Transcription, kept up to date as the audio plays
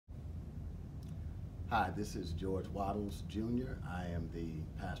Hi, this is George Waddles, Jr. I am the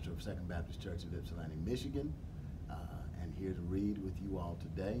pastor of Second Baptist Church of Ypsilanti, Michigan, and here to read with you all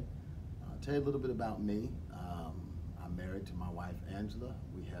today. I'll tell you a little bit about me. I'm married to my wife, Angela.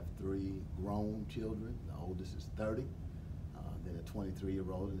 We have 3 grown children. The oldest is 30, then a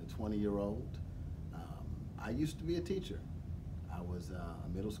 23-year-old and a 20-year-old. I used to be a teacher. I was a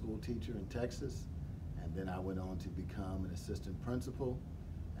middle school teacher in Texas, and then I went on to become an assistant principal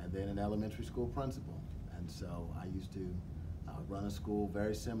and then an elementary school principal. And so I used to run a school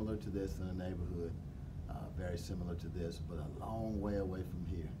very similar to this in a neighborhood, very similar to this, but a long way away from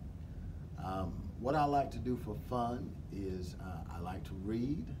here. What I like to do for fun is I like to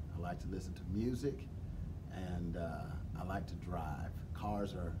read, I like to listen to music, and I like to drive.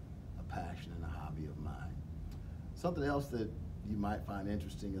 Cars are a passion and a hobby of mine. Something else that you might find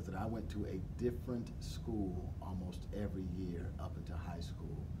interesting is that I went to a different school almost every year up into high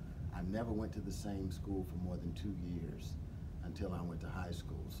school. I never went to the same school for more than 2 years until I went to high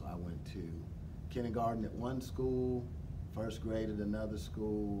school. So I went to kindergarten at one school, first grade at another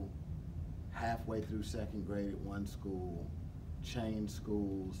school, halfway through second grade at one school, changed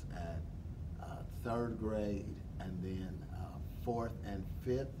schools at third grade, and then fourth and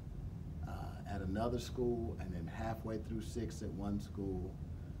fifth at another school, and then halfway through sixth at one school,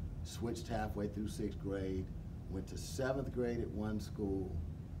 switched halfway through sixth grade, went to seventh grade at one school,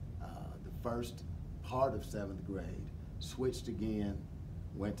 the first part of seventh grade, switched again,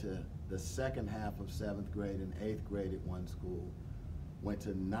 went to the second half of seventh grade and eighth grade at one school, went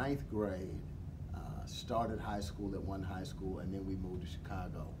to ninth grade, started high school at one high school, and then we moved to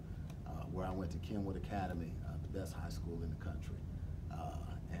Chicago, where I went to Kenwood Academy, the best high school in the country,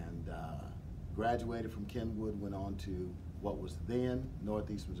 and graduated from Kenwood, went on to what was then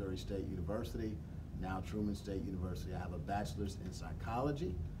Northeast Missouri State University, now Truman State University. I have a bachelor's in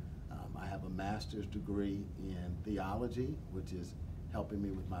psychology. I have a master's degree in theology, which is helping me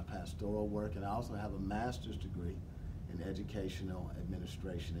with my pastoral work, and I also have a master's degree in educational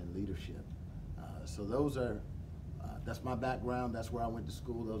administration and leadership. So those are, that's my background, that's where I went to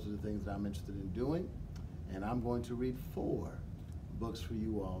school, those are the things that I'm interested in doing, and I'm going to read 4 books for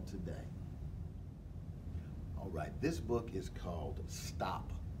you all today. All right, this book is called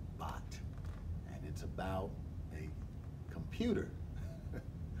Stop Bot, and it's about a computer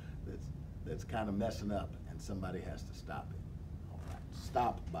that's kind of messing up, and somebody has to stop it. All right,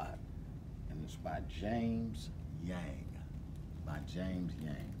 Stop Bot, and it's by James Yang. By James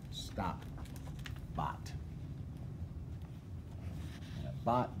Yang. Stop Bot. And a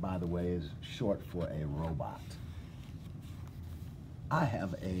bot, by the way, is short for a robot. I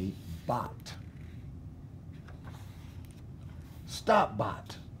have a bot. Stop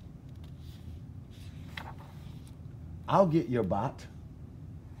bot. I'll get your bot.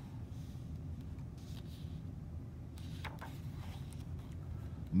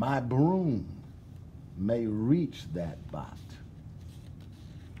 My broom may reach that bot.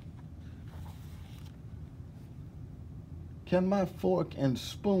 Can my fork and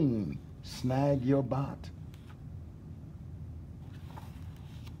spoon snag your bot?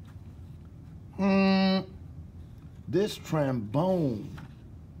 This trombone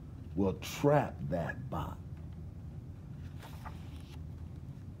will trap that bot.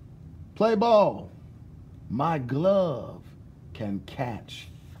 Play ball. My glove can catch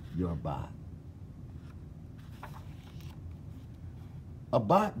your bot. A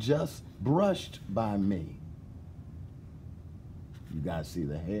bot just brushed by me. You guys see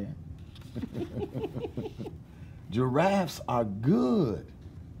the hair? Giraffes are good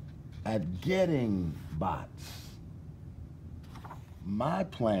at getting bots. My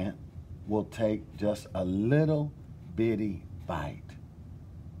plant will take just a little bitty bite.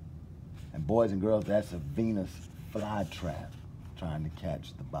 And boys and girls, that's a Venus flytrap trying to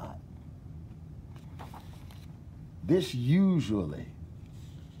catch the bot. This usually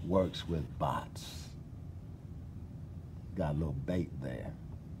works with bots. Got a little bait there.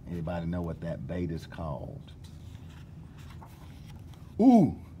 Anybody know what that bait is called?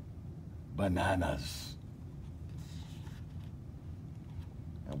 Ooh, bananas.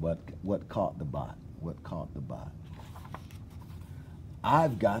 And what caught the bot? What caught the bot?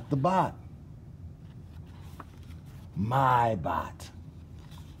 I've got the bot. My bot.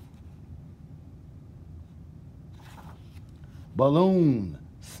 Balloon,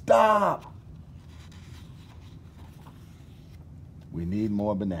 stop. We need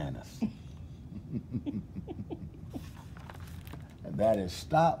more bananas. And that is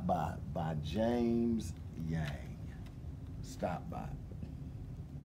Stop Bot by James Yang. Stop Bot.